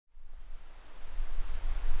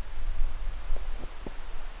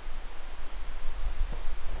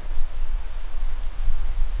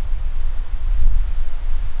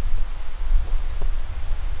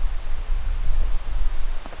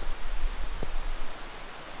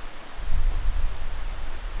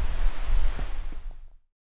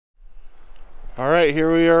All right,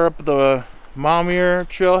 here we are up the Momyer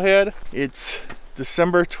trailhead. It's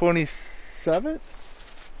December 27th?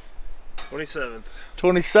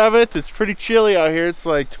 27th. It's pretty chilly out here. It's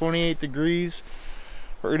like 28 degrees.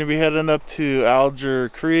 We're going to be heading up to Alger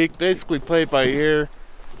Creek. Basically play it by ear.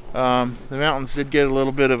 The mountains did get a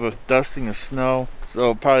little bit of a dusting of snow, so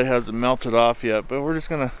it probably hasn't melted off yet. But we're just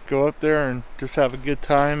going to go up there and just have a good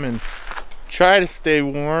time and try to stay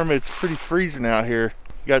warm. It's pretty freezing out here.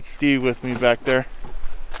 Got Steve with me back there.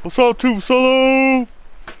 What's up, Tuba Solo?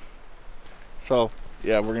 So,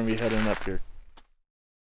 yeah, we're going to be heading up here.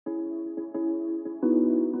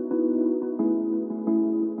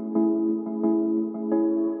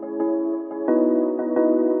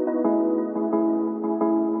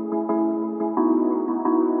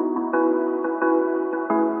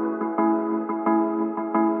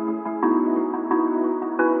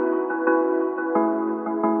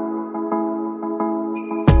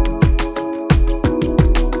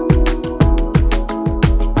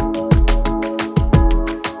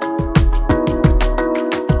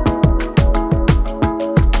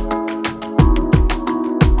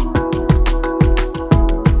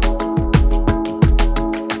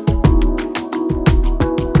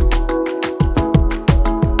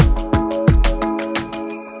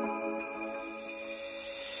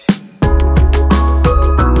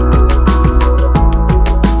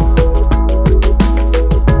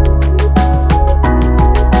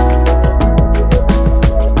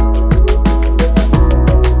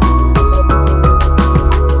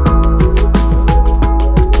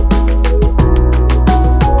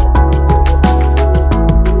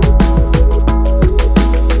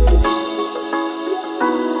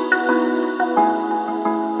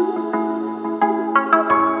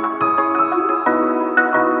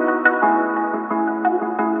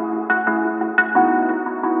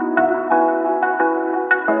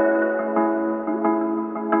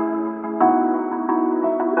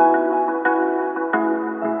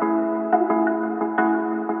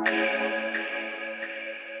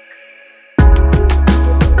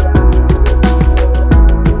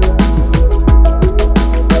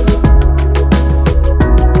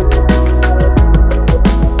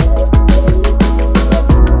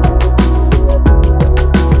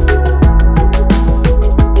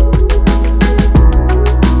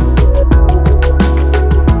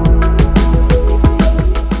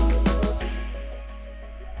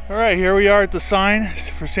 Alright, here we are at the sign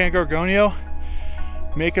for San Gorgonio,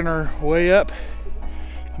 making our way up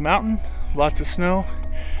the mountain. Lots of snow,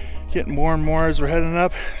 getting more and more as we're heading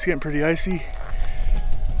up. It's getting pretty icy.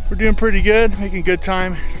 We're doing pretty good, making good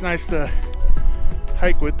time. It's nice to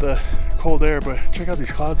hike with the cold air, but check out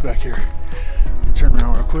these clouds back here. Turn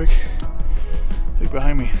around real quick. Look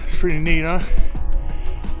behind me. It's pretty neat, huh?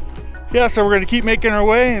 Yeah, so we're gonna keep making our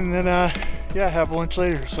way and then yeah, have lunch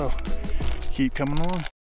later. So keep coming along.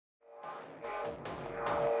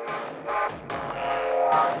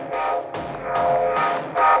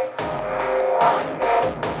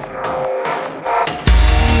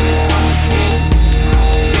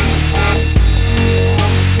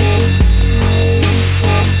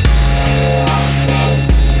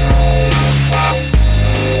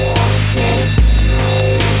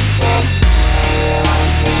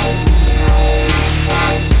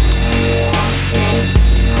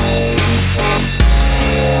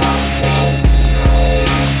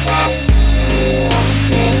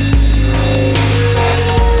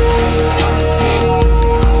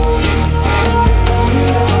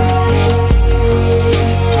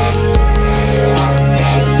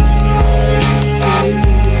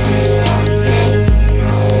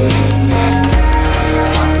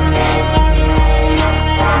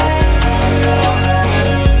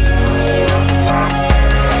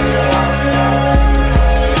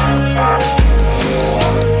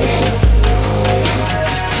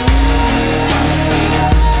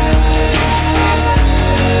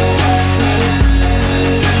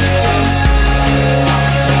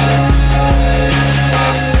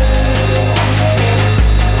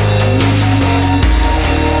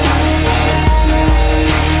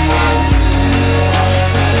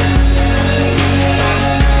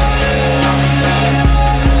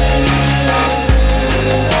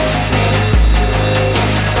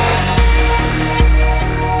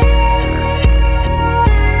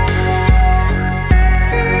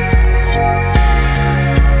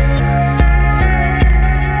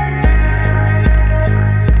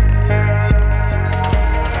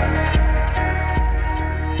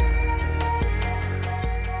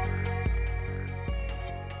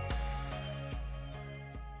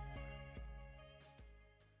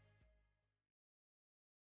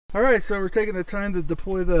 Alright, so we're taking the time to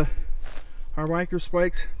deploy the our micro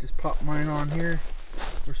spikes. Just pop mine on here.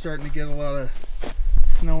 We're starting to get a lot of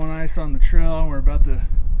snow and ice on the trail, and we're about to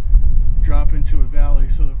drop into a valley,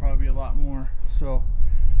 so there'll probably be a lot more. So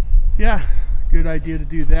yeah, good idea to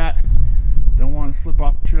do that. Don't want to slip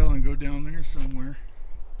off the trail and go down there somewhere.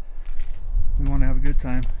 We want to have a good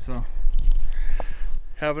time. So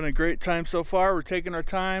having a great time so far. We're taking our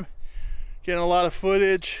time, getting a lot of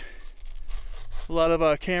footage, a lot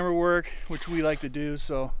of camera work, which we like to do.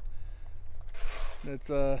 So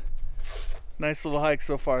it's a nice little hike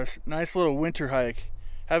so far. Nice little winter hike.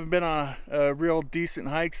 Haven't been on a real decent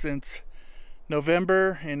hike since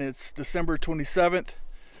November, and it's December 27th.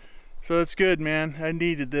 So that's good, man. I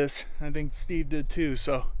needed this. I think Steve did too.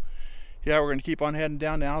 So yeah, we're gonna keep on heading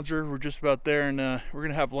down to Alger. We're just about there, and we're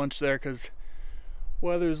gonna have lunch there because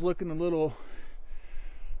weather's looking a little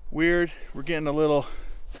weird. We're getting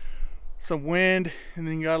some wind, and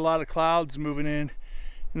then you got a lot of clouds moving in.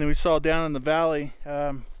 And then we saw down in the valley,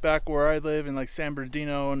 back where I live in like San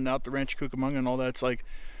Bernardino and out the Rancho Cucamonga and all that,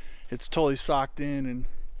 it's totally socked in, and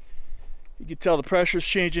you can tell the pressure's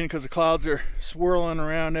changing because the clouds are swirling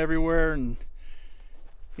around everywhere. And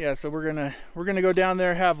yeah, so we're gonna go down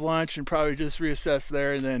there, have lunch, and probably just reassess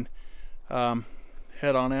there, and then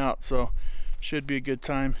head on out. So should be a good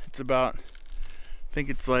time. It's about, I think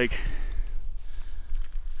it's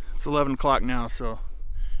 11 o'clock now, so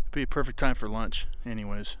it'd be a perfect time for lunch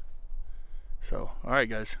anyways. So all right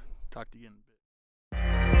guys, talk to you in a bit.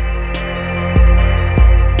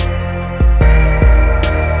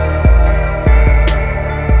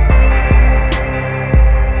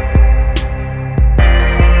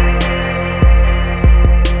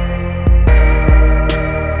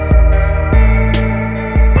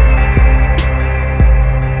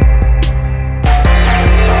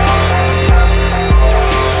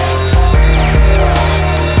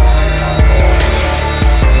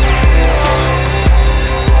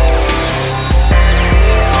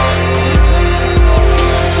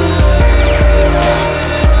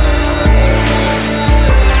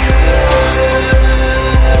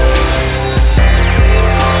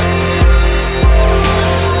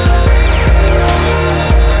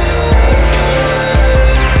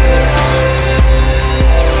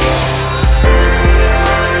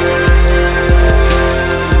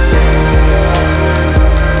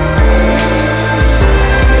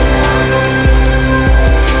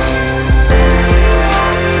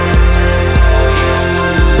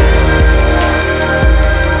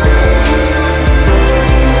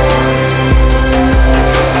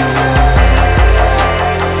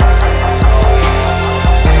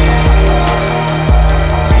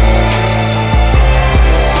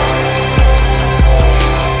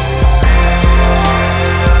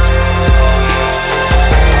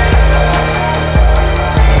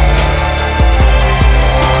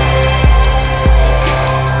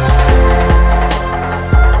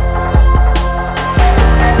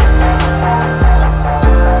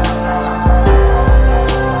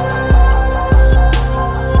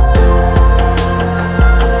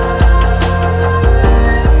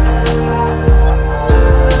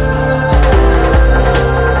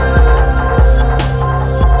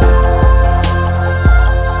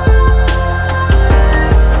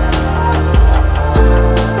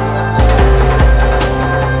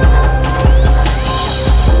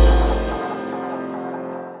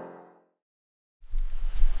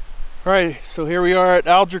 All right, so here we are at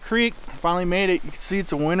Alger Creek. Finally made it. You can see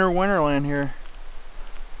it's a wonderland here.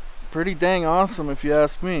 Pretty dang awesome if you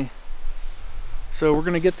ask me. So we're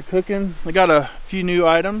gonna get to cooking. I got a few new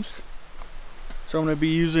items. So I'm gonna be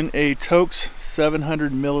using a Toaks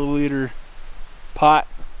 700 milliliter pot.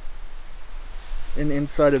 And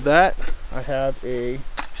inside of that, I have a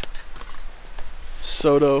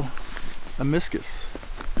Soto hibiscus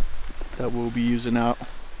that we'll be using out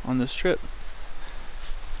on this trip.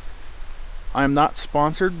 I am not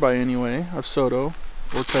sponsored by any way of Soto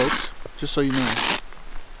or Toaks, just so you know.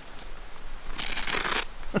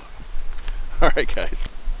 Alright guys.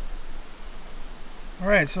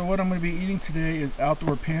 Alright, so what I'm going to be eating today is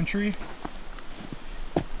Outdoor Pantry.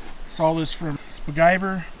 Saw this from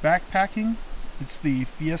Spaguyver Backpacking. It's the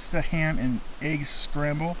Fiesta Ham and Egg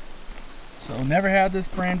Scramble. So never had this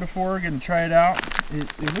brand before, gonna try it out.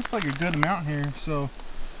 It looks like a good amount here, so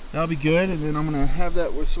that'll be good. And then I'm gonna have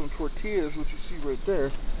that with some tortillas, which you see right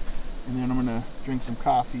there. And then I'm gonna drink some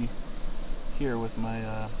coffee here with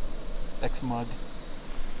my X mug.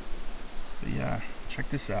 But yeah, check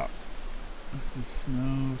this out. This is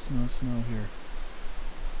snow here.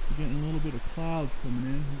 We're getting a little bit of clouds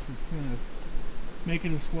coming in. This is kind of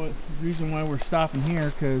making us the reason why we're stopping here,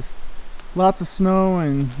 because lots of snow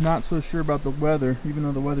and not so sure about the weather, even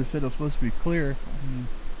though the weather said it was supposed to be clear. I mean,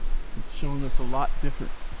 it's showing us a lot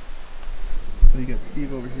different. So you got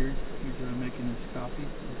Steve over here. He's making his coffee.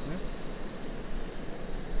 Okay.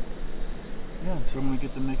 Yeah, so I'm gonna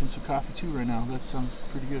get them making some coffee too right now. That sounds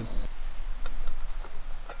pretty good.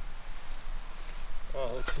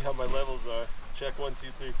 Oh, let's see how my levels are. Check 1, 2,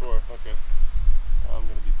 3, 4. Okay. Now I'm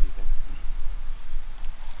gonna be peaking.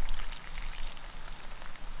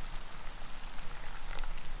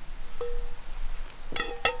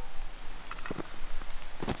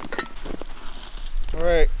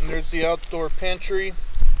 Alright, and there's the outdoor pantry. Right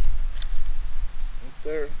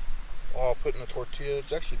there. All put in the tortilla.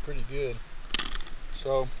 It's actually pretty good.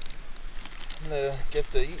 So, I'm gonna get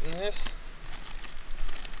to eating this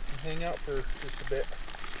and hang out for just a bit.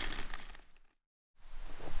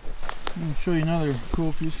 I'm gonna show you another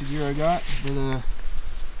cool piece of gear I got. But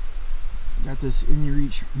got this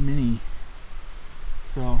InReach Mini.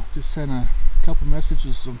 So, just sent a couple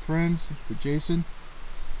messages to some friends, to Jason.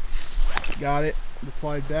 Got it,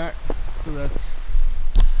 replied back. So that's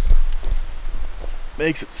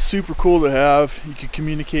makes it super cool to have. You can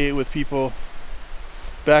communicate with people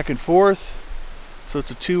back and forth. So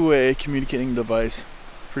it's a two-way communicating device.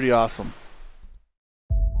 Pretty awesome.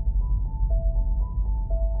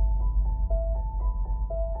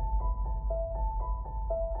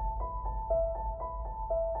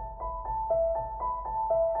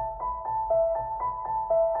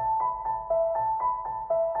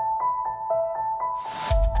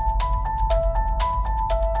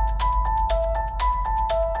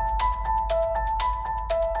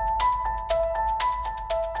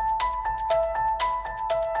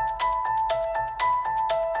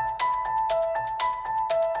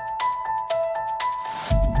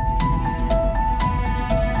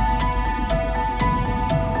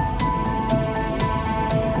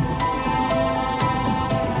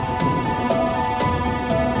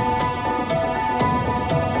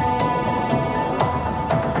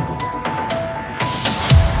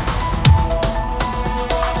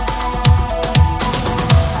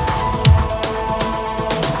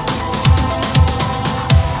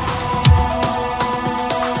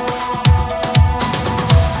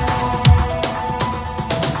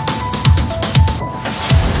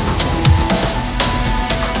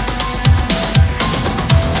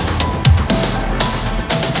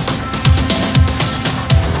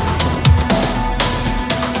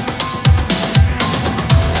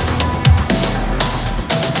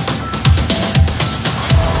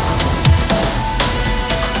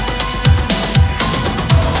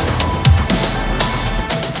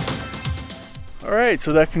 Alright,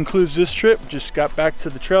 so that concludes this trip. Just got back to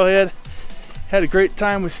the trailhead. Had a great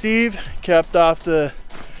time with Steve. Capped off the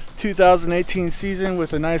 2018 season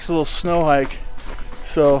with a nice little snow hike.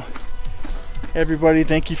 So everybody,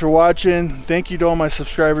 thank you for watching. Thank you to all my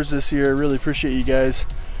subscribers this year. I really appreciate you guys.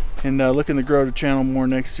 And looking to grow the channel more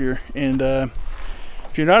next year. And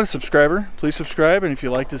if you're not a subscriber, please subscribe. And if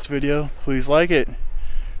you like this video, please like it.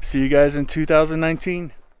 See you guys in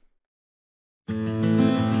 2019.